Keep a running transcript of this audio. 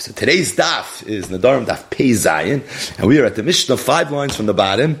So today's daf is Nadarim Daf Pei Zayin, and we are at the Mishnah 5 lines from the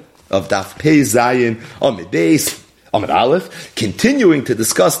bottom of Daf Pei Zayin, Amid Beis, Amid Aleph, continuing to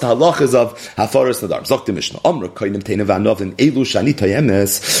discuss the halachas of Hafaras Nadarim. Zok the Mishnah, Amr Koinim Teina V'Anovim Elu Shani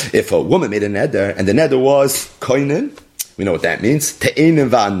Tayemes. If a woman made a neder, and the neder was Koinim, we know what that means, Te'enim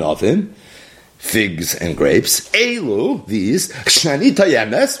V'Anovim, figs and grapes, Elu, these, Shani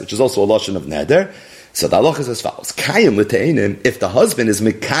Tayemes, which is also a lashon of neder. So the halacha is as follows: Kayim l'teinim. If the husband is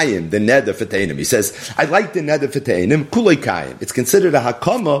mekayim the neder for teinim, he says, "I like the neder for teinim." Kulei kayim. It's considered a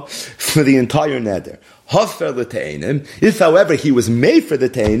hakama for the entire neder. Hafer l'teinim. If, however, he was made for the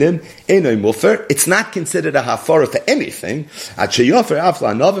teinim, enoi mufer, it's not considered a hafara for anything. At sheyofer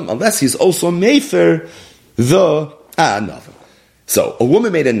afla anovim, unless he's also made for the anovim. So a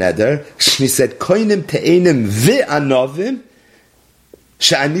woman made a neder. She said, "Koinim teinim v'anovim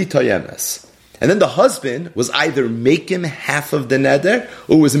she'ani toyemes." And then the husband was either making half of the neder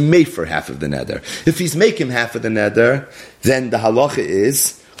or was made for half of the neder. If he's making half of the neder, then the halacha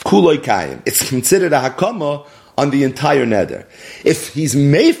is kuloi kayim. It's considered a hakama on the entire neder. If he's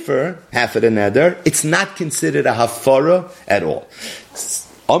made for half of the neder, it's not considered a hafara at all.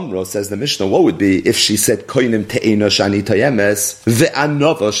 Amro, says the Mishnah, what would be if she said koinim te'ena shani tayemes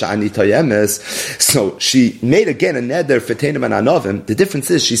ve'anova shani tayemes? So she made again a neder for teinim and anovim. The difference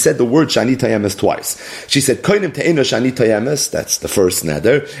is she said the word shani tayemes twice. She said koinim te'ena shani tayemes, that's the first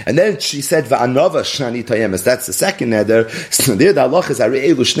neder, and then she said ve'anova shani tayemes, that's the second neder. So there the halach is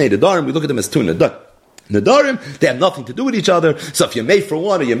are'elu shnei nedarim. We look at them as two Nadarim, they have nothing to do with each other. So if you make for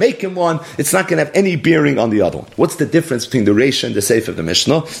one or you make him one, it's not going to have any bearing on the other one. What's the difference between the Reisha and the Seif of the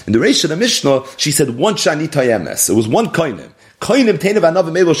Mishnah? In the Reisha of the Mishnah, she said one shani tayemes. It was one koinim. Koinim teinim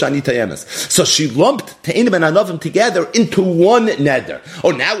v'anovim elo shani tayemes. So she lumped teinim and anovim together into one neder.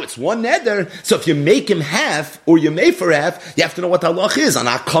 Oh, now it's one neder. So if you make him half or you make for half, you have to know what halach is on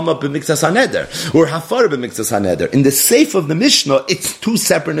hakama b'mikzas haneder or hafara b'mikzas haneder. In the Seif of the Mishnah, it's two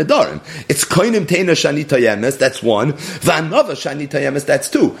separate nedarim. It's koinim teinim shani tayemes, that's one. V'anova shani tayemes, that's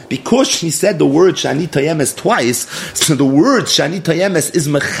two. Because she said the word shani tayemes twice, so the word shani tayemes is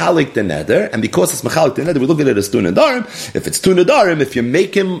mechalik the neder, and because it's mechalik the neder, we look at it as two nedarim. If it's two nedarim, if you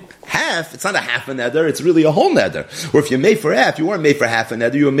make him half, it's not a half a neder, it's really a whole neder. Or if you're made for half, you weren't made for half a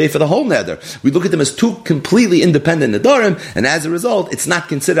neder, you were made for the whole neder. We look at them as two completely independent nedarim, and as a result, it's not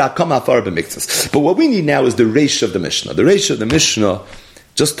considered hakama hafara b'mikzas. But what we need now is the Reisha of the Mishnah. The Reisha of the Mishnah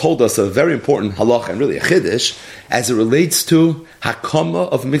just told us a very important halach and really a chiddush as it relates to hakama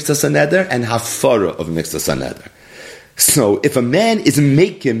of mikzas neder and hafara of mikzas neder. So if a man is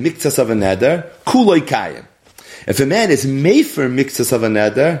making mikzas of a neder, kuloi kayim. If a man is made for mixas of a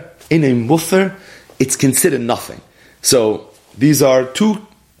neder in a mufer, it's considered nothing. So these are two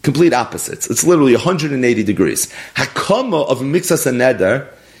complete opposites. It's literally 180 degrees. Hakama of mixas a neder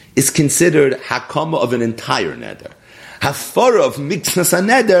is considered hakama of an entire neder. Hafara of mixas a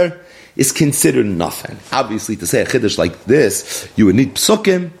neder is considered nothing. Obviously, to say a chiddush like this, you would need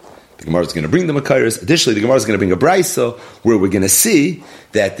psukim. The Gemara is going to bring the Makairos. Additionally, the Gemara is going to bring a Braisa, where we're going to see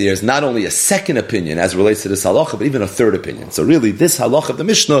that there's not only a second opinion as it relates to this halacha, but even a third opinion. So really, this halacha of the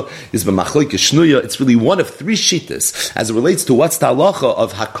Mishnah is b'machloikes shnuya. It's really one of three shittas as it relates to what's the halacha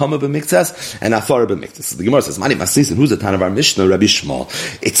of hakama b'mikzas and afara b'mikzas. So the Gemara says, "Mani masisin." Who's the Tan of our Mishnah? Rabbi Shmuel.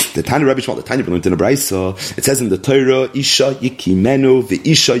 It's the Tan of Rabbi Shmuel. The Tanya learned in the Braisa. It says in the Torah, "Isha yikimenu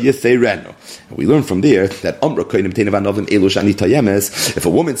v'isha yefeirenu." And we learn from there that Amra koinim teinim v'anovim elo shani tayemes. If a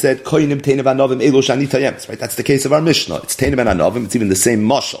woman said koinim teinim v'anovim elo shani tayemes, right? That's the case of our Mishnah. It's teinim v'anovim. It's even the same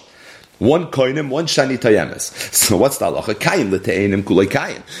mashal. One koinim, one shani tayemes. So what's the halacha? Kayim l'teinim kulei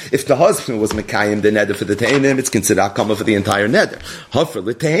kayim. If the husband was mekayim the neder for the teinim, it's considered hakama for the entire neder. Hafer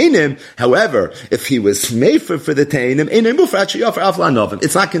l'teinim. However, if he was made for the teinim, enei mufar yofer afla anovim.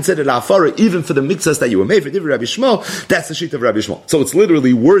 It's not considered hafara even for the mixas that you were made for. Divrei Rabbi Shmuel. That's the sheet of Rabbi Shmuel. So it's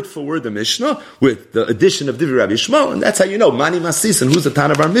literally word for word the Mishnah with the addition of Divrei Rabbi Shmuel, and that's how you know Mani Masis and who's the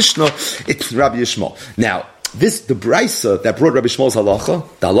Tan of our Mishnah. It's Rabbi Shmuel. Now, the Braisa that brought Rabbi Shmuel's halacha,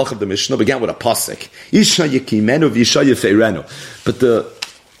 the halacha of the Mishnah, began with a pasuk. Isha yekimenu v'isha yefeirenu. But the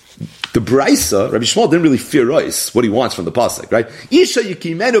Braisa, Rabbi Shmuel didn't really fear what he wants from the pasuk, right? Isha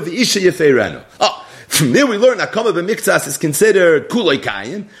yekimenu v'isha yefeirenu. Oh, from there we learn that hakama b'mikzas is considered kulei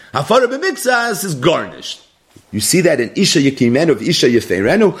kayim. Hafara b'mikzas is garnished. You see that in Isha Yekimenu v'Isha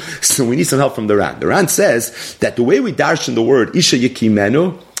Yefeirenu. So we need some help from the Ran. The Ran says that the way we darshan the word Isha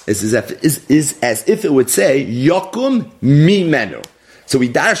Yekimenu is as if it would say Yakum Mimenu. So we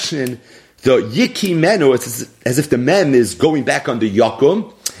darshan the Yekimenu as if the mem is going back on the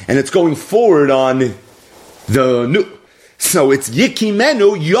Yakum and it's going forward on the Nu. So it's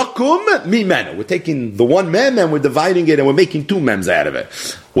Yikimenu, Yakum, Mimenu. We're taking the one mem and we're dividing it and we're making two mems out of it.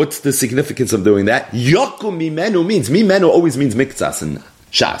 What's the significance of doing that? Yakum mimenu means, mimenu always means miktsas and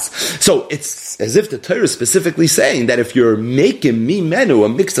Shas. So it's as if the Torah is specifically saying that if you're making mimenu, a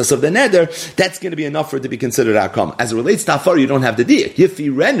mixtus of the neder, that's going to be enough for it to be considered hakam. As it relates to hafar, you don't have the diak.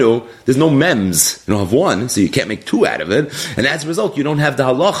 Yifirenu, there's no mems. You don't have one, so you can't make two out of it. And as a result, you don't have the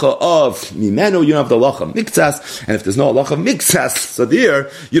halacha of mimenu, you don't have the halacha of mixtas. And if there's no halacha of mixtas, so there,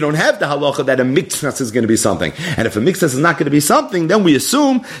 you don't have the halacha that a mixtas is going to be something. And if a mixtas is not going to be something, then we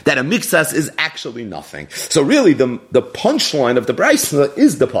assume that a mixtas is actually nothing. So really, the punchline of the Brisa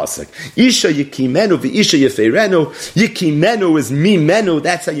is the pasuk. Isha yikimenu v'isha yefeirenu. Yikimenu is mimenu.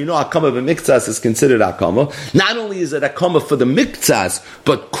 That's how you know akama b'miktzas is considered akama. Not only is it akama for the miktzas,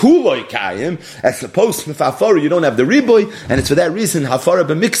 but kuloi kayim. As opposed to hafara, you don't have the riboy, and it's for that reason hafara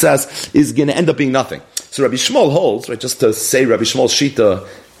b'miktzas is going to end up being nothing. So Rabbi Shmuel holds, right, just to say Rabbi Shmuel's shita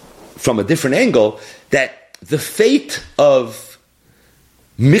from a different angle, that the fate of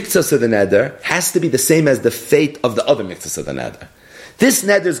miktzas of the neder has to be the same as the fate of the other miktzas of the neder. This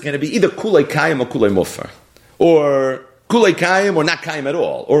neder is going to be either kulei kayim or kulei mufar, or kulei kayim or not kayim at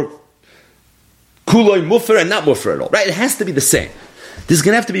all, or kulei mufar and not mufar at all. Right? It has to be the same. There's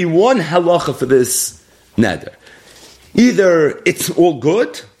going to have to be one halacha for this neder. Either it's all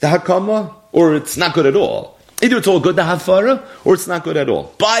good, the hakama, or it's not good at all. Either it's all good, the hafara, or it's not good at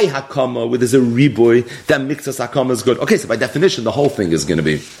all. By hakama, where there's a riboy, that mixas hakama is good. Okay, so by definition, the whole thing is going to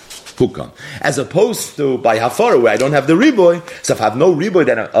be hukam. As opposed to by hafara, where I don't have the riboy, so if I have no riboy,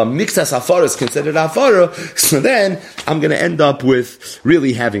 then a mixas hafara is considered hafara, so then I'm going to end up with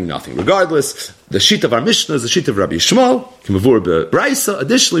really having nothing. Regardless, the sheet of our Mishnah is the sheet of Rabbi Yishmael, Brisa.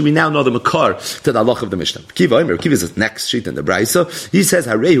 Additionally, we now know the makar to the halach of the Mishnah. Kiva is the next sheet in the Brisa. He says,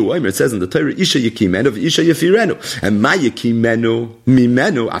 Harehu Omer, it says in the Torah, Isha Yikimenu, Isha Yefirenu. And Ma Yikimenu,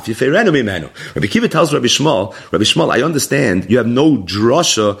 Mimenu, Af Yefirenu, Mimenu. Rabbi Kiva tells Rabbi Shmuel, I understand you have no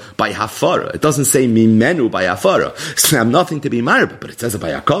drasha by Hafara. It doesn't say Mimenu by Hafara. So I have nothing to be married, but it says it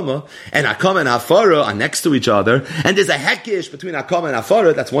by Hakama. And Hakama and Hafara are next to each other. And there's a hekish between Hakama and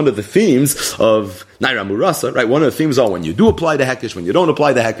Hafara. That's one of the themes of Naira Murasa, right? One of the themes are when you do apply the hekish, when you don't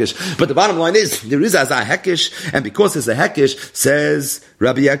apply the hekish. But the bottom line is, there is as a hekish, and because there's a hekish, says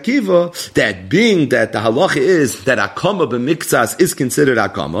Rabbi Akiva, that being that the halacha is that akama b'miktsas is considered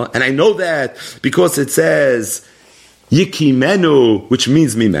akama, and I know that because it says Yikimenu, which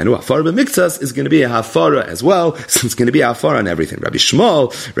means mimenu, hafara b'miktzas is going to be a hafara as well, so it's going to be a hafara on everything. Rabbi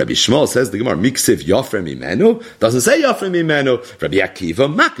Shmuel says the Gemara, miksiv yafre mimenu, doesn't say yafre mimenu. Rabbi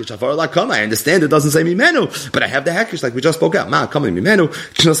Akiva, makish hafara lakama. I understand it doesn't say mimenu, but I have the hekish like we just spoke out. Ma hakama mimenu,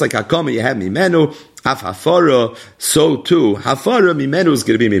 just like hakama you have mimenu. Af hafara, so too hafara mimenu is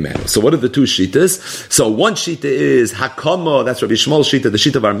going to be mimenu. So what are the two shitas? So one shita is hakama, that's Rabbi Shmuel's shita, the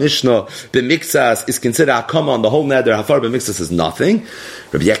shita of our Mishnah. B'miktsas is considered hakama on the whole neder. Hafara b'miktsas is nothing.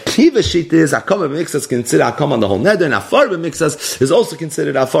 Rabbi Akiva shita is hakama b'miktsas is considered hakama on the whole neder, and hafara b'miktsas is also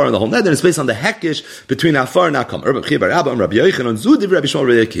considered hafara on the whole neder. It's based on the hekish between hafara and hakama. Rabbi Akiva, Rabbi Yochanan, Zudiv, Rabbi Shmuel,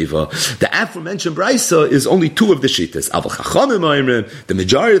 Rabbi Akiva. The aforementioned brisa is only two of the shitas. Aval chachamim oimrim, the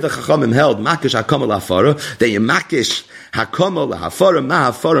majority of the chachamim held makish hakama hafara, that you makish hakama lahafara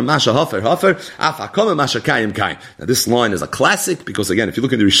ma hafara masha hafer hafer af hakama masha kayim kayim. Now this line is a classic because again, if you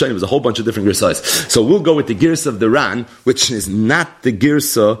look in the Rishonim, there's a whole bunch of different girsas. So we'll go with the girsa of the Ran, which is not the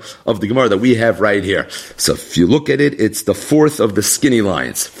girsa of the Gemara that we have right here. So if you look at it, it's the fourth of the skinny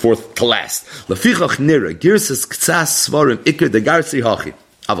lines, fourth to last. Lefichach nira girsas ktsas svarim ikir de garsi hachi.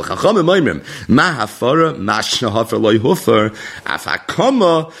 Aval chachamim oimrim ma hafara masha hafer loy hufer af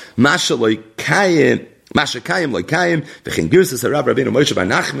hakama masha loy kayim masha kayim loy kayim v'chein girsas harav Rabbeinu Moshe bar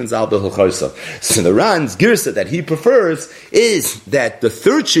Nachman zal b'chorsa. So the Ran's girsa that he prefers is that the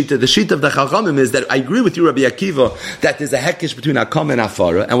third shita, the shita of the chachamim, is that I agree with you, Rabbi Akiva, that there's a hekish between hakama and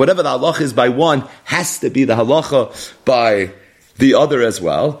hafara, and whatever the halacha is by one has to be the halacha by the other as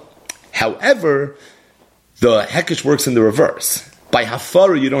well. However, the hekish works in the reverse. By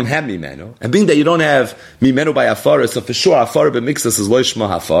hafara, you don't have mimenu. And being that you don't have mimenu by hafara, so for sure hafara b'mixas is loishma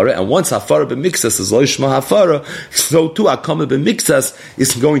hafara. And once hafara b'mixas is loishma hafara, so too hakama b'mixas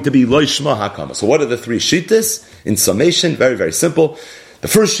is going to be loishma hakama. So what are the three shitas? In summation, very, very simple. The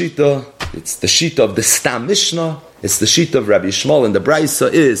first shita, it's the shita of the Stam Mishnah. It's the shita of Rabbi Shmuel, and the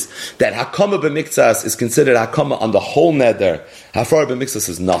Brisa is that hakama b'miktsas is considered hakama on the whole neder. Hafara b'miktsas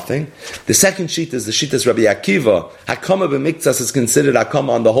is nothing. The second shita is the shita of Rabbi Akiva. Hakama b'miktsas is considered hakama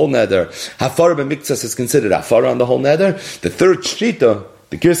on the whole neder. Hafara b'miktsas is considered hafara on the whole neder. The third shita,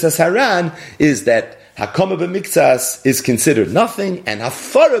 the Girsas Haran, is that hakama b'miktsas is considered nothing, and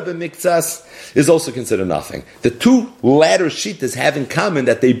hafara b'miktsas is also considered nothing. The two latter shitas have in common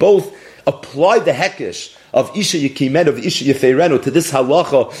that they both apply the hekish of Isha Yekimen, of Isha Yeferenu, to this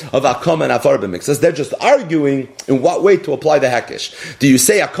halacha of Hakama and Hafara b'mikzas. They're just arguing in what way to apply the Hekesh. Do you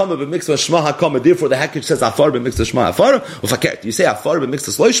say Hakama b'mikzas Shema Hakama, therefore the Hekesh says Hafara b'mikzas Shema Hafara, or Fakert? Do you say Hafara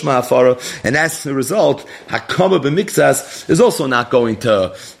b'mikzas Lo Shema Hafara, and as a result, Hakama b'mikzas is also not going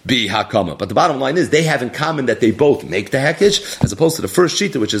to be Hakama. But the bottom line is, they have in common that they both make the Hekesh, as opposed to the first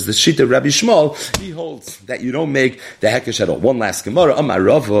Shita, which is the Shita of Rabbi Shmuel. He holds that you don't make the Hekesh at all. One last Gemara, Amar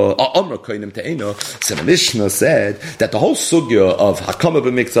Rava, Amar Koinim Te'eno. So the Mishnah said that the whole sugya of Hakama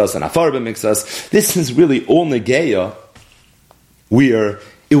b'mikzas and Hafara b'mikzas, this is really all Negeya, where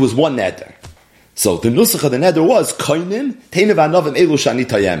it was one neder. So the nusach of the neder was Koinim Te'eno v'Anavim Elu Shani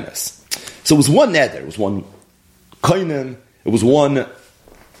Tayemes. So it was one neder, it was one Koinim, it was one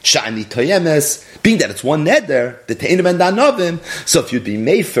Shani Tayemes, being that it's one neder, the Te'inim and the Anavim, so if you'd be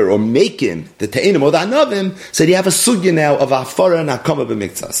Mefer or making the Te'inim or the Anavim, so you have a sugya now of Hafara and Hakama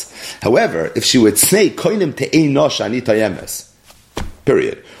b'mikzas. However, if she would say Koinim Te'ino Shani Tayemes,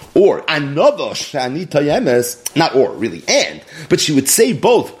 period, or Anava Shani Tayemes, not or, really, and, but she would say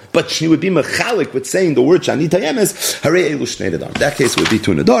both, but she would be mechalik with saying the word Shani Tayemes, Harei Elu Shnei Nedarim. That case would be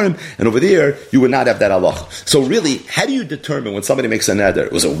two Nedarim, and over there, you would not have that halacha. So really, how do you determine when somebody makes a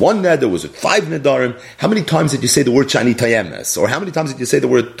neder? Was it one neder? Was it 5 Nedarim? How many times did you say the word Shani Tayemes? Or how many times did you say the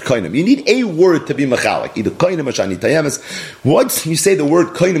word Koinim? You need a word to be mechalik, either Koinim or Shani Tayemes. Once you say the word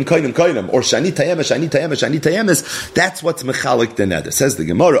Koinim, Koinim, Koinim, or Shani Tayemes, Shani Tayemes, Shani Tayemes, that's what's mechalik the neder. Says the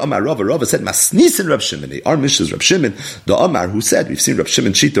Gemara, Amar Rava said, Masnisin Rab Shimon. Our Mishnah is Rab Shimon, the Amar, who said, we've seen Rab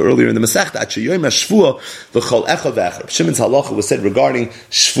Shimon Shita earlier in the Masechta, Shimon's halacha was said regarding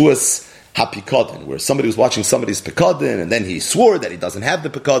Shvuas HaPikadon, where somebody was watching somebody's Pikadon, and then he swore that he doesn't have the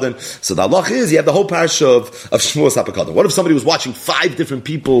Pikadon. So the halacha is, you have the whole parasha of Shvuas HaPikadon. What if somebody was watching 5 different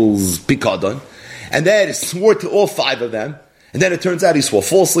people's Pikadon, and then he swore to all 5 of them, and then it turns out he swore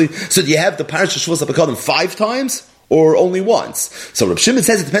falsely? So do you have the parasha of Shvuas HaPikadon 5 times? Or only once? So Reb Shimon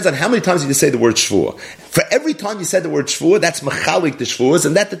says it depends on how many times you say the word shvua. For every time you said the word shvua, that's mechalik the shvuas,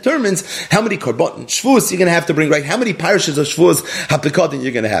 and that determines how many korban shvuas you're going to have to bring, right? How many parashas of shvuas hapikadin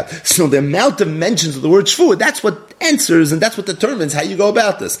you're going to have. So the amount of mentions of the word shvua, that's what answers, and that's what determines how you go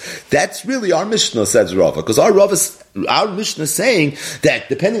about this. That's really our Mishnah, says Rava, because our Mishnah is saying that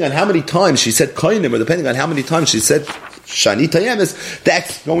depending on how many times she said koinim, or depending on how many times she said shani tayemes,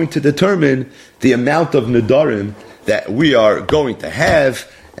 that's going to determine the amount of nedarim that we are going to have.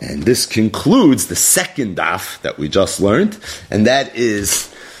 And this concludes the second daf that we just learned, and that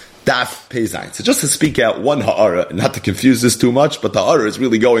is daf Pei Zayin. So just to speak out one ha'ara, not to confuse this too much, but the ha'ara is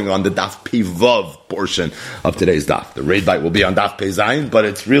really going on the daf Pei Vav portion of today's daf. The raid bite will be on daf Pei Zayin, but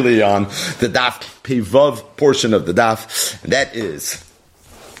it's really on the daf Pei Vav portion of the daf, and that is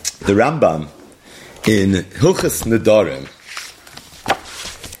the Rambam in Hilchas Nedarim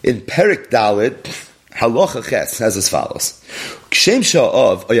in Perik Dalet Halacha Ches has as follows: Kshem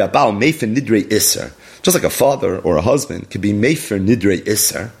sha'av oyabal meifer nidrei iser. Just like a father or a husband can be meifer nidrei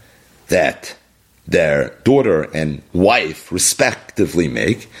iser, that their daughter and wife respectively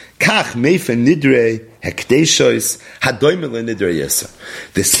make. Kach meifer nidrei hekdeshois hadoyme le nidrei iser.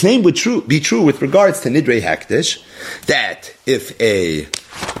 The same would be true with regards to nidrei hekdesh, that if a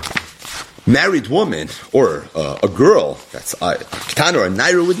married woman or a girl that's a ketana or a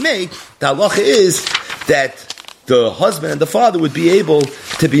naira would make, the halacha is that the husband and the father would be able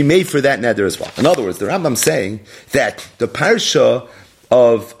to be made for that neder as well. In other words, the Rambam saying that the parsha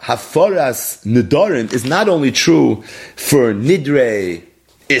of Hafaras Nedarim is not only true for Nidrei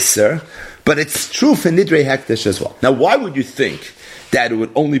Isser, but it's true for Nidrei Hekdesh as well. Now, why would you think that it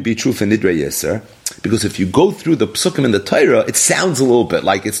would only be true for Nidrei Isser? Because if you go through the psukim in the Torah, it sounds a little bit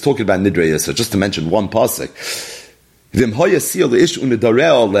like it's talking about Nidrei Isser. Just to mention one pasuk. That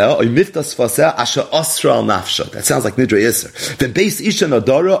sounds like Nidrei Isser. Then base Isha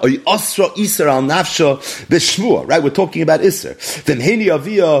Nadara or Asra Isser al Nafsha B'Shmua. Right, we're talking about Isser. Then Heini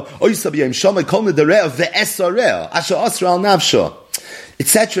Avia Oisa B'Yem Shama Kol Nidarea Ve'Esarea Asha Asra al Nafsha,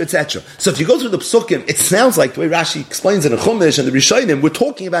 etc., etc. So if you go through the psukim, it sounds like the way Rashi explains in the Chumash and the Rishonim, we're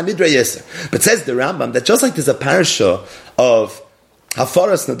talking about Nidrei Isser. But says the Rambam that just like there's a parasha of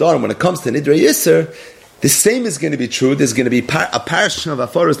Hafaras Nadarim when it comes to Nidrei Isser, the same is going to be true. There's going to be a parasha of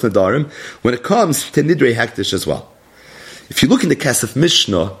Hafaras Nadarim when it comes to Nidrei Hekdesh as well. If you look in the Kesef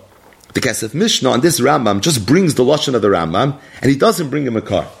Mishnah on this Rambam just brings the lashon of the Rambam, and he doesn't bring a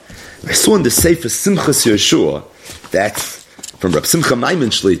makar. I saw in the Sefer Simchas Yeshua that from Rab Simcha Maimon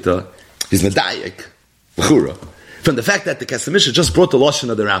Shlita, he's medayik, l'chura, from the fact that the Kesef Mishnah just brought the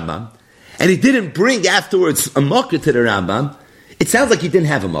lashon of the Rambam, and he didn't bring afterwards a makar to the Rambam. It sounds like he didn't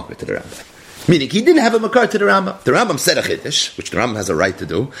have a makar to the Rambam. Meaning, he didn't have a makar to the Rambam. The Rambam said a chiddush, which the Rambam has a right to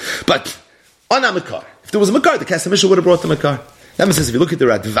do, but on a Makar. If there was a Makar, the Kesef Mishnah would have brought the Makar. That says if you look at the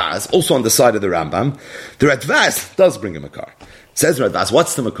Radvaz, also on the side of the Rambam, the Radvaz does bring a Makar. Says Radvaz,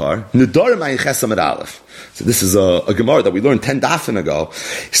 what's the Makar? Nedarim ayin chesam at Aleph. So this is a Gemara that we learned 10 dafim ago.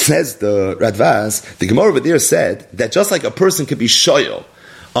 It says the Radvaz, the Gemara over there said that just like a person could be shoyel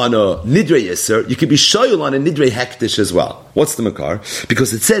on a Nidrei Yisr, you could be shoyel on a Nidrei Hektish as well. What's the Makar?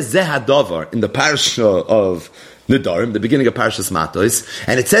 Because it says Zeh Hadavar in the parasha of Nedarim, the beginning of Parashas Matos,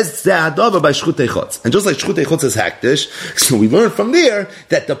 and it says Zeh Hadavar by Shchutei Chutz. And just like Shchutei Chutz is Hektish, so we learn from there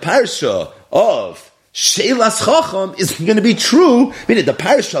that the parasha of Sheilas Chacham is going to be true, meaning the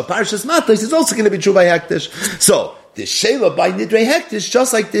parasha of Parashas Matos is also going to be true by Hektish. So, the Sheila by Nidrei Hektish,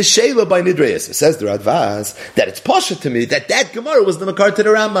 just like the Sheila by Nidrei Yisr. Says the Radvaz, that it's pasha to me that Gemara was the Makar to the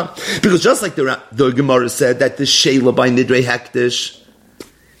Rambam. Because just like the Gemara said that the Sheila by Nidrei Hektish,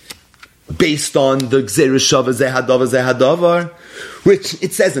 based on the Gzeir Shava Zehadavar, which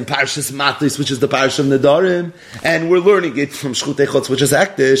it says in Parashas Matos, which is the Parasha of Nedarim, and we're learning it from Shchutei Chutz, which is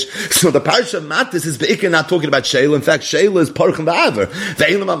Hektish. So the Parasha of Matos is Be'ikar not talking about Sheila. In fact, Sheila is Paruch Ba'aver.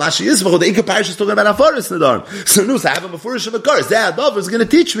 Ve'elam HaMashi Yisvach, the Ikar Parasha is talking about Afaris Nedarim. So no, so I have a Mefurish of Makar. Zehadavar is going to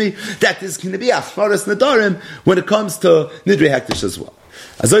teach me that there's going to be Afaris Nedarim when it comes to Nidrei Hektish as well.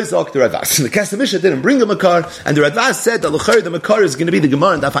 Azoi Zok the Radvaz. The Kesef Mishnah didn't bring a Makar, and the Radvaz said that the Makar is going to be the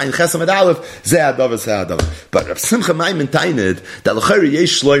Gemara and Dafayin Chesam at Aleph, Zeh Hadavar. But Rav Simcha Maimon tained that l'chayr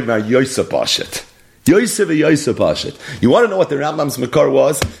yesh loymar Yosef Pashet. Yosef Pashet. You want to know what the Rambam's Makar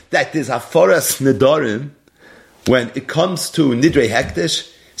was? That is Hafaras Nedarim. When it comes to Nidrei Hektish,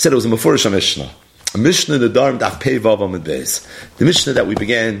 he said it was a Mefurish Mishnah. A Mishnah Nedarim Daf Pei Vav Amud Beis. The Mishnah that we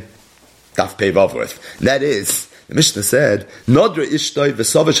began Daf Pei Vav with. And that is, the Mishnah said, Nodra Ishtoi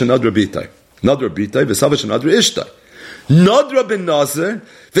v'Savash and Nodra Bitoi. Nodra Bitoi v'Savash and Nodra Ishtoi. Nodra ben Nazir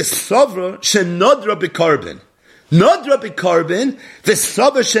v'Savra shen Nodra b'Karbin. Nodra b'Karbin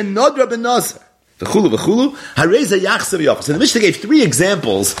v'Savash shen Nodra ben Nazir. V'chulu hareza yachsav yafas. And the Mishnah gave 3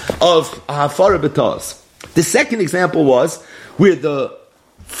 examples of hafara b'taz. The second example was where the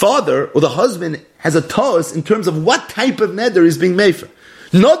father or the husband has a taz in terms of what type of neder is being made for.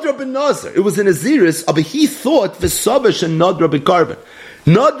 Nodra ben Nazir. It was in Aziris, but he thought v'Savash and Nodra b'Karbin.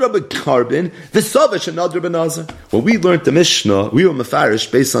 Nodra b'Karbin, v'Savash and Nodra ben Nazir. When we learned the Mishnah, we were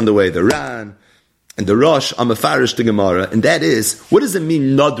mefarish based on the way the Ran and the Rosh are mefarish the Gemara, and that is, what does it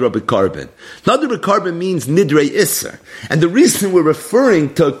mean Nodra b'Karbin? Nodra b'Karbin means Nidrei Isser. And the reason we're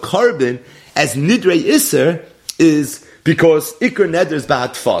referring to Karbin as Nidrei Isser is because Iker Neder is Ba'at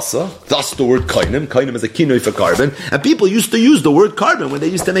Fasa, thus the word Kainim. Kainim is a kinoi for carbon. And people used to use the word carbon when they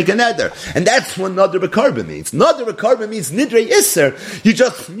used to make a Neder. And that's what Neder B'Karbon means. Neder B'Karbon means Nidrei Isser. You're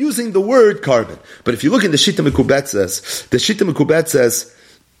just using the word carbon. But if you look in the Shita Mekubetzes, the Shita Mekubetzes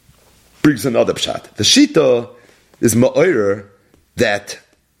brings another pshat. The Shita is Ma'orer that,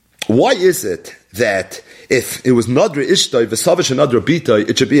 why is it that if it was Nadra Ishtoi, V'Savash and Nadra Bitoi,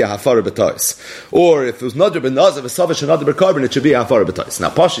 it should be a Hafara B'Tais. Or if it was Nadra B'Nazir, V'Savash and Nadra B'Karbon, it should be a Hafara B'Tais. Now,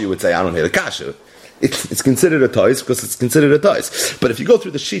 Pasha, you would say, I don't hear the Kasha. It's considered a Tais because it's considered a Tais. But if you go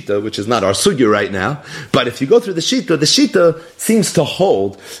through the Shita, which is not our sugya right now, but if you go through the Shita seems to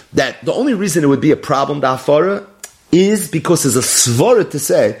hold that the only reason it would be a problem, the Hafara, is because there's a svara to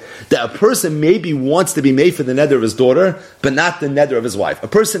say that a person maybe wants to be made for the neder of his daughter, but not the neder of his wife. A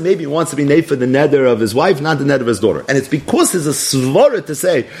person maybe wants to be made for the neder of his wife, not the neder of his daughter. And it's because there's a svara to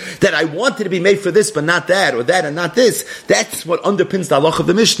say that I wanted to be made for this, but not that, or that and not this. That's what underpins the halach of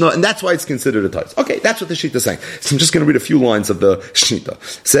the Mishnah, and that's why it's considered a tais. Okay, that's what the Shita is saying. So I'm just going to read a few lines of the Shita.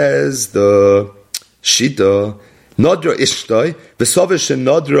 Says the Shita, Nadra Ishtoi, V'Savash and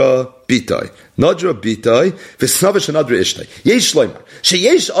Nadra Bitoi. Nadra Bitoi, V'Savash and Nadra Ishtoi. Yesh Loimar.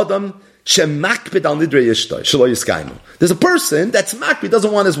 Sheyesh Adam Shemakbid al Nidrei Ishtoi. Shelo Yiskaimu. There's a person that's makbid,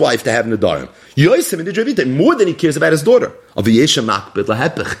 doesn't want his wife to have Nadarim. Yoisim and Nidrei Bitoi, more than he cares about his daughter. Of Yesh Makbid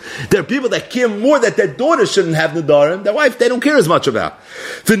Lahepech. There are people that care more that their daughter shouldn't have Nadarim. Their wife, they don't care as much about.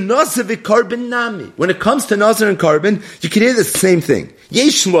 V'Nazir v'Karbin Nami. When it comes to Nazir and Karbin, you can hear the same thing.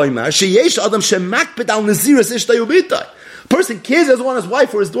 Yesh Loimar, Sheyesh Adam Shemakbid al Naziris Ishtoi Ubitai. Person cares doesn't want his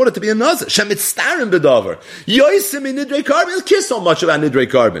wife or his daughter to be a nazir. Shemitstarim bedavar. Yoisim in nidrei carbon. He cares so much about nidrei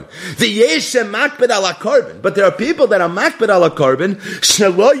carbon. The yeshem makbed ala carbon. But there are people that are makbed ala carbon.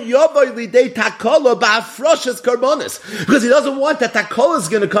 Shelo yavai lidei takala ba'afroshes carbonis. Because he doesn't want that takala is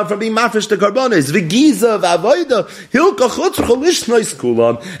going to come from being mafresh to carbonis. V'giza v'avoida hilka chutz cholishnois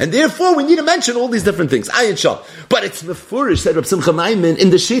kulam. And therefore we need to mention all these different things. Ayin shal. But it's mefurish, said Reb Simcha Maimon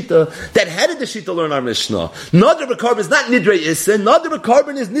in the Shita, that how did the Shita learn our Mishnah? Nadra b'Karbon is not Nidrei Issa, Nadra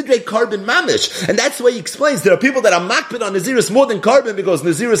b'Karbon is Nidrei Carbon Mamish. And that's the way he explains, there are people that are makbid on Naziris more than carbon because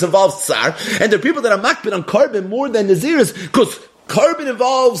Naziris involves tsar, and there are people that are makbid on carbon more than Naziris because carbon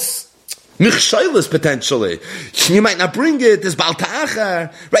involves Michshailas potentially. You might not bring it, there's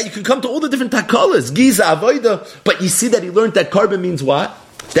Balta'achar, right? You can come to all the different takalas, Giza, Avoida, but you see that he learned that carbon means what?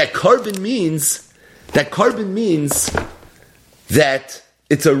 That carbon means that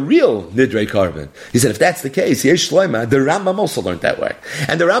it's a real nidrei carbon. He said, if that's the case, Yesh Shloima, the Rambam also learned that way.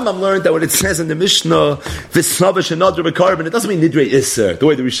 And the Rambam learned that when it says in the Mishnah, V'snavish and nidrei carbon, it doesn't mean nidrei iser, the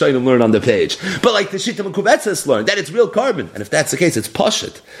way the Rishonim learned on the page. But like the Shita Mekubetzes learned, that it's real carbon. And if that's the case, it's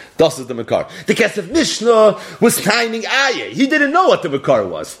Pashit. Das is the Makar. The Kesef Mishnah was timing Ayah. He didn't know what the Makar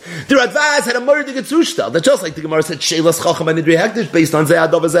was. The Radvaz had a murder to Getzrushtal. That just like the Gemara said, Sheilas Chacham and Nidrei Hektish, based on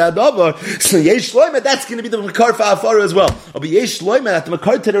Zayadava. So Yesh Shloima, that's going to be the Makar for Afara as well. But Yesh Shloima, that the Makar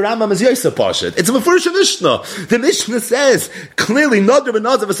to the Rambam is Yosef Pashit. It's a Mefurish Mishnah. The Mishnah says clearly Nadr ben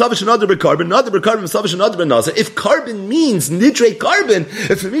Nazar v'Savish Nadr ben Carbon, Nadr ben Carbon v'Savish Nadr ben Nazar. If carbon means Nidrei carbon,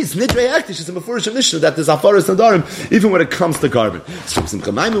 if it means Nidrei Hektish, it's a Mefurish Mishnah that there's Afaras Nadarim, even when it comes to carbon. So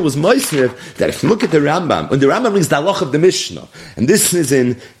Simcha Maimon was Moisnev that if you look at the Rambam, when the Rambam brings the halach of the Mishnah, and this is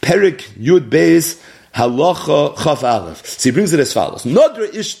in Perik Yud Beis Halacha Chaf Aleph. So he brings it as follows: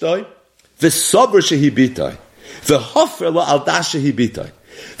 Nadra Ishtoi v'Savar Shehi Bitoi v'Hofer Lo Al Dash Shehi Bitoi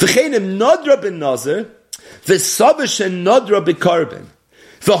v'Chenim Nadra Ben Nazar v'Savar Shen Nadra B'Karben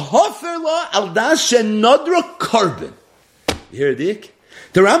v'Hofer Lo Al Dash Shen Nadra Karben. You hear Dik?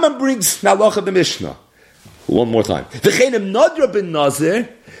 The Rambam brings the halach of the Mishnah. One more time. V'chenim Nadra Ben Nazar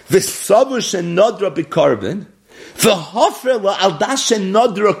v'Savar Shen Nadra B'Karben v'Hofer Lo Al Dash Shen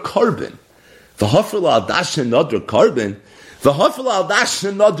Nadra Karben v'Hofer Lo Al Dash Shen Nadra Karben v'Hofer Lo Al Dash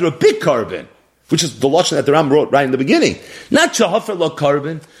Shen Nadra B'Karben, which is the lashon that the Ram wrote right in the beginning. Not Shehofer Lo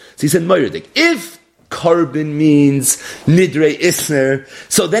Karben. So he said, Moiridik, if carbon means Nidrei Isner,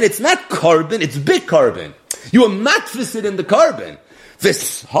 so then it's not carbon, it's B'Karben. You are matfisid in the carbon.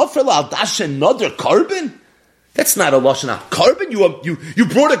 V'Hofer Lo Al Dash Shen Nadra Karben? That's not a lashon of carbon. You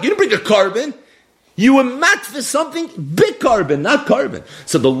didn't bring a carbon. You were mat for something big carbon, not carbon.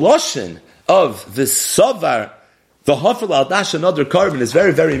 So the lashon of the savar, the hafel al dash, another carbon, is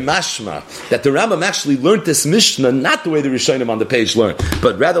very, very mashma. That the Rambam actually learned this Mishnah not the way the Rishonim on the page learned,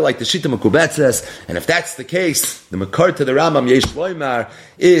 but rather like the Shita Mekubetzes. And if that's the case, the makar to the Rambam Yesh Loimar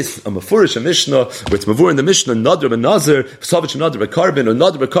is a mefurish a Mishnah, where it's mavur in the Mishnah Nadr ben Nazar, Savich Nadr carbon, or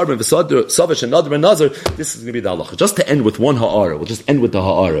Nadr carbon Savich and Nadr ben Nazar. This is going to be the halacha. Just to end with one ha'ara, we'll just end with the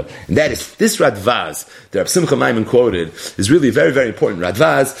ha'ara, and that is this Radvaz that Rav Simcha Maimon quoted is really very, very important.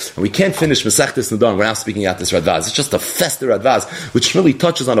 Radvaz, and we can't finish Masechtas Nadar without speaking out this Radvaz. It's just a fester Radvaz, which really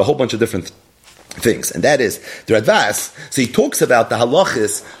touches on a whole bunch of different things, and that is the Radvaz. So he talks about the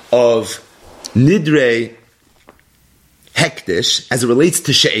halachis of Nidrei Hektish as it relates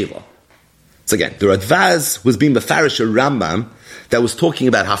to She'ela. So again, the Radvaz was being mefarish a Rambam that was talking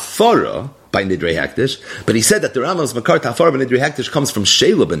about Hafara by Nidrei Hektish, but he said that the Rambam's makar Hafara by Nidrei Hektish comes from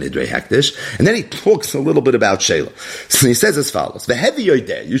She'ela by Nidrei Hektish, and then he talks a little bit about She'ela. So he says as follows: the heavy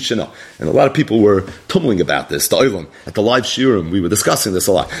yoideh, you should know, and a lot of people were tumbling about this. The Olam at the live shiurim, we were discussing this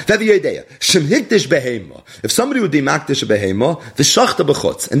a lot. The heavy yoideh, shem hikdish behema. If somebody would be makdish behema, the shachta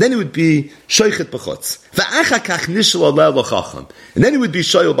b'chutz, and then he would be shoichet b'chutz, ve'achakach nishel aleh l'chacham, and then he would be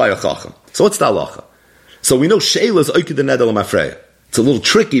shoyel by a chacham. So what's the halacha? So we know She'ela is oikid the nedel mafreya. It's a little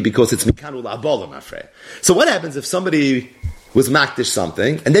tricky because it's mikanu la'abol mafreya. So what happens if somebody was makdish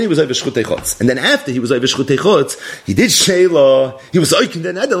something, and then he was over shchutei chutz, and then after he was over shchutei chutz, he did She'ela, he was oikin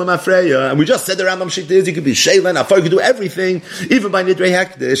the nedel mafreya, and we just said the Rambam shit is, he could be She'ela, and Afar could do everything, even by Nidrei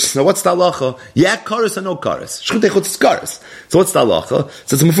Hektish. So what's the halacha? Yeah, kares or no kares? Shchutei chutz is kares. So what's the halacha?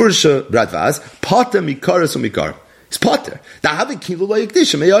 So it's a mefurish Radvaz, pater mikares or mikar. It's pater. The havikilu lo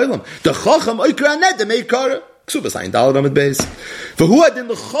yikdish me'olam. The chacham oikra nedem me'ikara. Says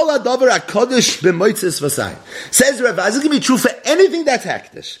RavAz, it can be true for anything that's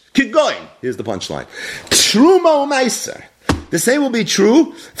hektish. Keep going. Here's the punchline. Truma u'meiser. The same will be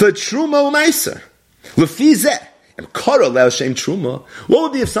true for truma u'meiser. L'fizeh. And kara leo shem truma. What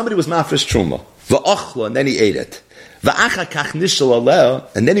would be if somebody was mafresh truma? V'achla, and then he ate it. V'achakach nishal aleh,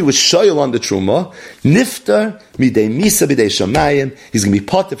 and then he was shoyel on the truma. Niftar midei misa b'dei shamayim. He's going to be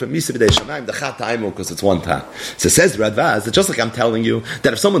potter from misa b'dei shamayim. The chat ta'imu, because it's one time. So says Radvaz, that just like I'm telling you,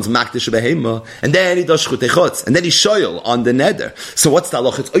 that if someone's makdish behema, and then he does shchutei chutz, and then he's shoyel on the neder. So what's the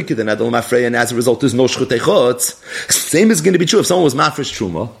halach? It's oikid the neder l'mafrei, and as a result, there's no shchutei chutz. Same is going to be true if someone was mafresh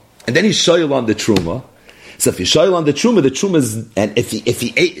truma, and then he's shoyel on the truma. So if he's shoyel on the truma is, and if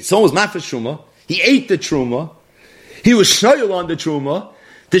he ate, if someone was mafresh truma, he ate the truma, he was shoyel on the truma,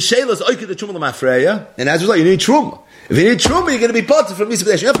 the she'ela is oikid the truma l'mafreya, and as a result, you need truma. If you need truma, you're going to be potter from misa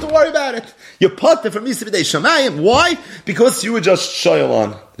b'dei shamayim. You have to worry about it. You're potter from misa b'dei shamayim. Why? Because you were just shoyel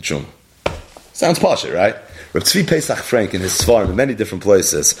on the truma. Sounds posh, right? Reb Tzvi Pesach Frank in his Svarim in many different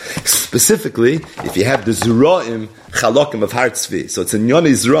places. Specifically, if you have the Zuraim Chalokim of Har Tzvi, so it's in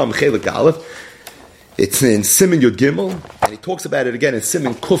Yoni Zuraim Chelik Aleph, it's in Siman Yud Gimel, and he talks about it again in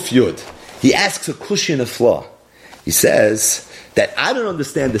Siman Kuf Yud. He asks a question of flaw. He says that I don't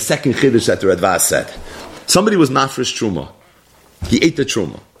understand the second Chiddush that the Radvaz said. Somebody was mafresh truma. He ate the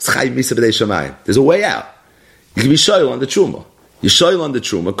truma. There's a way out. You can be shoyl on the truma. You shoyl on the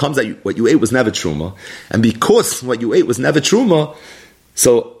truma, comes out what you ate was never truma, and because what you ate was never truma,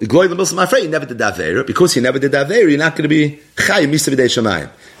 so glory the Muslim afraid you never did that avera. Because you never did that avera, you're not going to be chay misa b'dei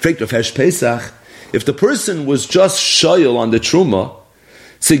shamayim. Fragt of Hersh Pesach, if the person was just shoyl on the truma,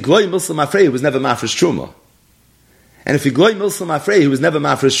 say glory Muslim afraid he was never mafresh truma, and if he glory Muslim afraid he was never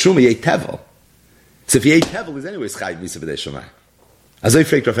mafresh truma, he ate tevel. So if he ate tevel, he's anyways chay misa b'dei shamayim. As I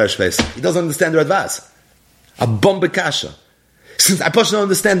fragt of Hersh Pesach, he doesn't understand the Radvaz. A bomba kasha. Since I don't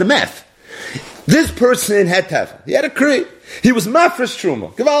understand the math. This person had tevel. He had a kri. He was mafresh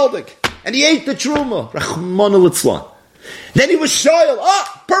truma, gewaldig, and he ate the truma. Rachmana litzlan. Then he was shoyl.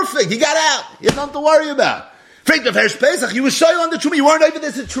 Oh, perfect. He got out. He had nothing to worry about. Frank of Hersh Pesach, you were shoyl on the truma. You weren't over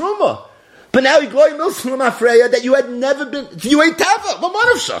this at truma. But now you glory milsum afreya that you had never been. You ate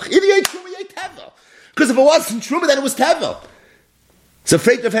tevel. If you ate truma, you ate tevel. Because if it wasn't truma, then it was tevel. So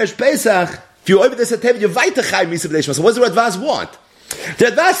Frank of Hersh Pesach, if you over this at tevel, you're weiter chay misa b'dei shamayim. So what does the Radvaz want? The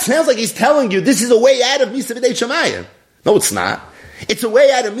Radvaz sounds like he's telling you this is a way out of misa b'dei shamayim. No, it's not. It's a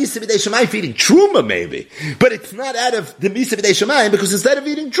way out of misa b'dei shamayim for eating truma, maybe, but it's not out of the misa b'dei shamayim because instead of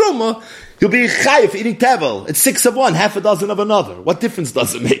eating truma, you'll be chayiv for eating tevel. It's 6 of one, half a dozen of another. What difference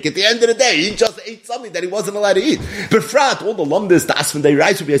does it make? At the end of the day, he just ate something that he wasn't allowed to eat. But frat, all the lumdis, the aspen day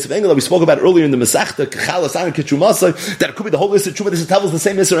rice, we spoke about earlier in the Masechta, Kechalas, Aaron, Ketchumasa, that it could be the whole list of truma. This tevel is the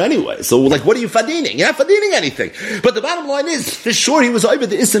same isser anyway. So, like, what are you fadining? You're not fadining anything. But the bottom line is, for sure, he was over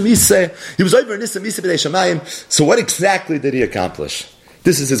the Issa Misa. He was over in Issa Misa b'dei shamayim. So, what exactly did he accomplish?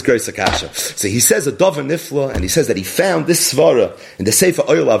 This is his grace akasha. So he says a davar nifla, and he says that he found this svara in the Sefer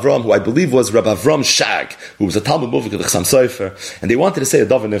Oyel Avram, who I believe was Rabbi Avram Shag, who was a Talmud Muvik of the Chassam Sofer, and they wanted to say a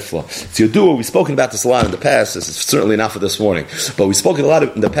davar nifla. So Yodua, we've spoken about this a lot in the past. This is certainly not for this morning, but we've spoken a lot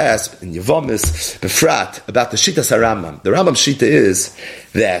in the past in Yevamis, Befrat, about the Shitas HaRambam. The Rambam Shita is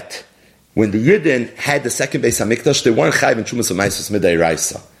that when the Yidden had the second Beis HaMikdash, they weren't chayv in Trumas HaMaisos Midei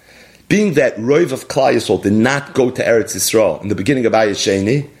Raisa. Being that Roiv of Klal Yisrael did not go to Eretz Yisrael in the beginning of Ayah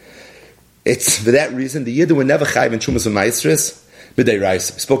Sheni, it's for that reason the Yidden were never chayiv in Trumas HaMaisros Midei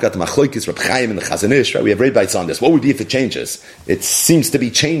Raisa. We spoke about the Machlokes, Reb Chaim, and the Chazon Ish, right? We have read bites on this. What would be if it changes? It seems to be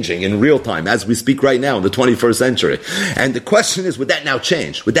changing in real time as we speak right now in the 21st century. And the question is, would that now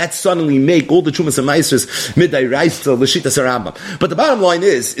change? Would that suddenly make all the Trumas HaMaisros Midei Raisa L'Shitas HaRambam? But the bottom line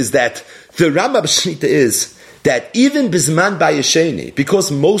is that the Rambam Shita is that even Bizman Bayesheni,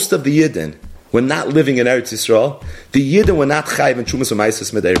 because most of the Yidden were not living in Eretz Yisrael, the Yidden were not chayiv in Trumas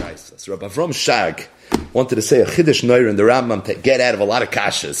HaMaisos Midei Raisa. So Rabbi Avram Shag wanted to say a Chiddush Noir in the Rambam to get out of a lot of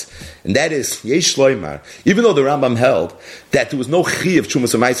kashas, and that is Yesh Loimar. Even though the Rambam held that there was no chi of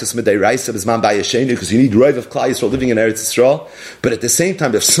Trumas HaMaisos Midei Raisa Bizman Bayesheni, because you need Roiv of Klal Yisrael living in Eretz Yisrael, but at the same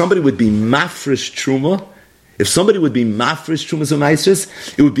time, if somebody would be mafresh Truma, Trumas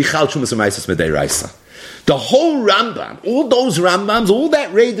HaMaisos, it would be Chal Trumas HaMaisos Midei Raisa. The whole Rambam, all those Rambams, all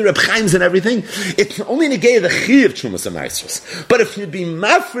that Rei, the Reb Chaims and everything, it's only negate the chi of Trumas HaMaisros. But if you'd be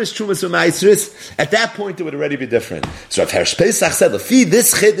mafresh Trumas HaMaisros, at that point it would already be different. So Rav Hersh Pesach said, Lefi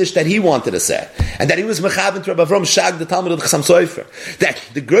this chiddush that he wanted to say, and that he was mechaven to Rabbi Avram Shag, the Talmud of the Chassam Sofer, that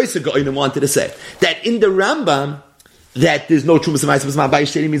the Groiser Goyim wanted to say, that in the Rambam, that there's no Trumas HaMaisros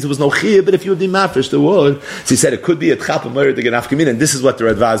Bayesheni means there was no chiyuv, but if you would be mafresh, there would. So he said it could be a tchap murder to get afkamin, and this is what the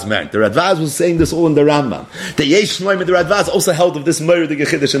Radvaz meant. The Radvaz was saying this all in the Rambam. The Yesh Noim and the Radvaz also held of this murder to get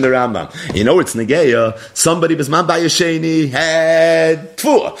chiddush in the Rambam. You know it's negeya. Somebody Bizman Bayesheni had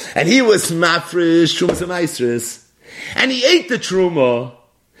tfuah, and he was mafresh Trumas HaMaisros, and he ate the truma.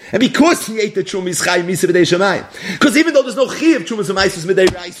 And because he ate the truma, he's chayiv misa b'dei shamayim. Because even though there's no chi of trumas HaMaisos midei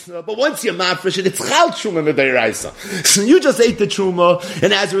raisa, but once you're mafresh it, it's chal truma midei raisa. So you just ate the truma,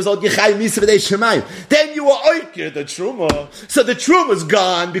 and as a result, you're chayiv misa b'dei shamayim. Then you were oiker the truma. So the truma's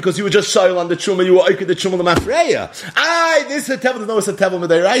gone because you were just shoyl on the truma. You were oiker the truma l'mafreya. This is a tevel. There's no tevel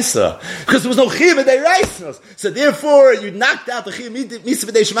midei raisa because there was no chi midei raisa. So therefore, you knocked out the chi misa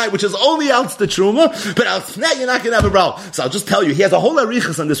b'dei shamayim, which is only out the truma. But else that you're not going to have a brawl. So I'll just tell you, he has a whole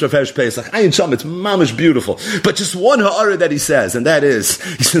arichas on this Rav Hersh Pesach. Ayin Sham, it's mamish beautiful. But just one ha'ara that he says, and that is,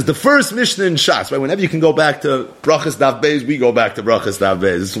 he says the first Mishnah in Shas, right? Whenever you can go back to Brachas Daf Beis, we go back to Brachas Daf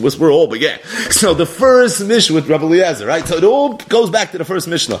Beis. It's where all began. So the first Mishnah with Rabbi Eliezer, right? So it all goes back to the first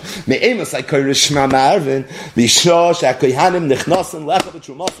Mishnah. Me'emas ha'koyrish shma ma'arvin, v'shosh ha'koyhanim nechnasen lecha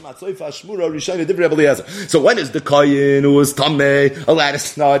b'trumasim ha'tzoifa ha'shmura rishayna divrei Rabbi Eliezer. So when is the koyin who was tameh allowed to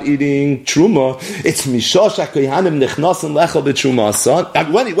start eating truma? It's mishosh ha'koyhanim nechnasen lecha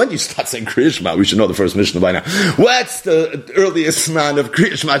b'trumasan. When you start saying Kriya Shema, we should know the first Mishnah by now. What's the earliest man of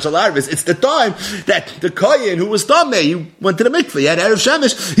Kriya Shema Shal Arvis? It's the time that the koyin who was tameh, he went to the mikveh, he had Erev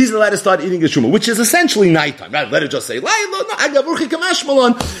Shemesh, he's allowed to start eating his truma, which is essentially nighttime. Right? Let it just say, that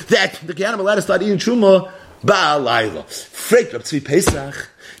the koyanim allowed to start eating truma ba'alayla. Freit Rab Tzvi Pesach.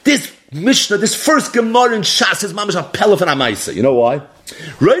 This Mishnah, this first Gemara in Shas is mamash a pelef and a ma'isa. You know why?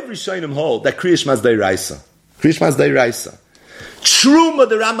 Rav Rishonim hold that Kriya Shema is deiraisa. Kriya Shema is deiraisa. Truma,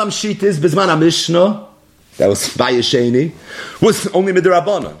 the Rambam sheet is Bizman HaMishnah, that was Bayesheni, was only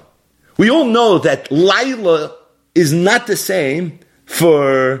Midrabanan. We all know that Laila is not the same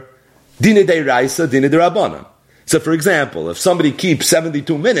for Dine Deiraisa, Dine Derabanan. So, for example, if somebody keeps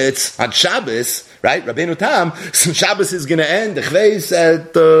 72 minutes on Shabbos, right, Rabbeinu Tam, so Shabbos is going to end the chveis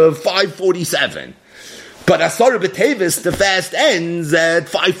at 5:47. But Asar B'Tevis, the fast ends at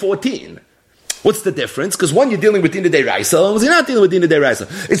 5:14. What's the difference? Because one, you're dealing with Dina Deiraisa, and you're not dealing with Dina Deiraisa.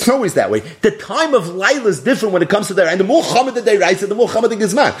 It's always that way. The time of Laila is different when it comes to Deiraisa. And the more Chamad the Deiraisa, the more Chamad the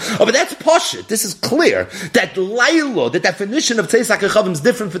Gizman. Oh, but that's Pashit. This is clear. That Laila, the definition of Tzeisak HaChavim is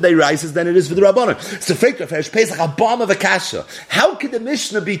different for Deiraisa than it is for the Rabbanon. So, Freit Rav Hersh Pesach, a bomb of a kasha. How could the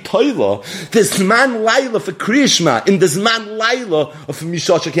Mishnah be Toila, this man Laila for Kriya Shema, in this man Laila of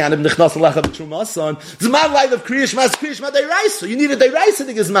Mishosh HaKyanim, Nechnas Lecha B'Trumasan, this man Laila of Kriya Shema is Kriya Shema Deiraisa. You need a Deiraisa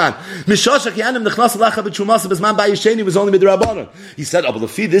the Gizman. Mishosh HaKyanim, was only midrabanan. He said, "Oh, but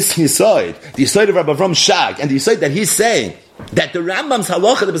if this Yisoid, the Yisoid of Rabbi Avram Shag, and the Yisoid that he's saying that the Rambam's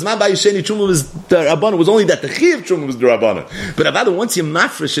halacha, the Bezman Bayisheni Truma was the Rabbanan, was only that the Chiv Truma was the Rabbanan. But about once you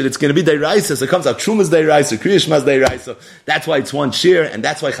mafresh it, it's going to be Deiraisa. So it comes out Truma's Deiraisa, Kriya Shema's Deiraisa. That's why it's one shir, and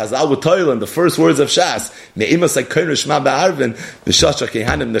that's why Chazal with Toil in the first words of Shas, Me'imas HaKoyin Shema Ba'arvin, V'shasha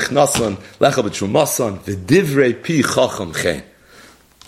Kehanim Nechnasan, Lecha B'Trumasan, V'divrei Pi Chacham Chen.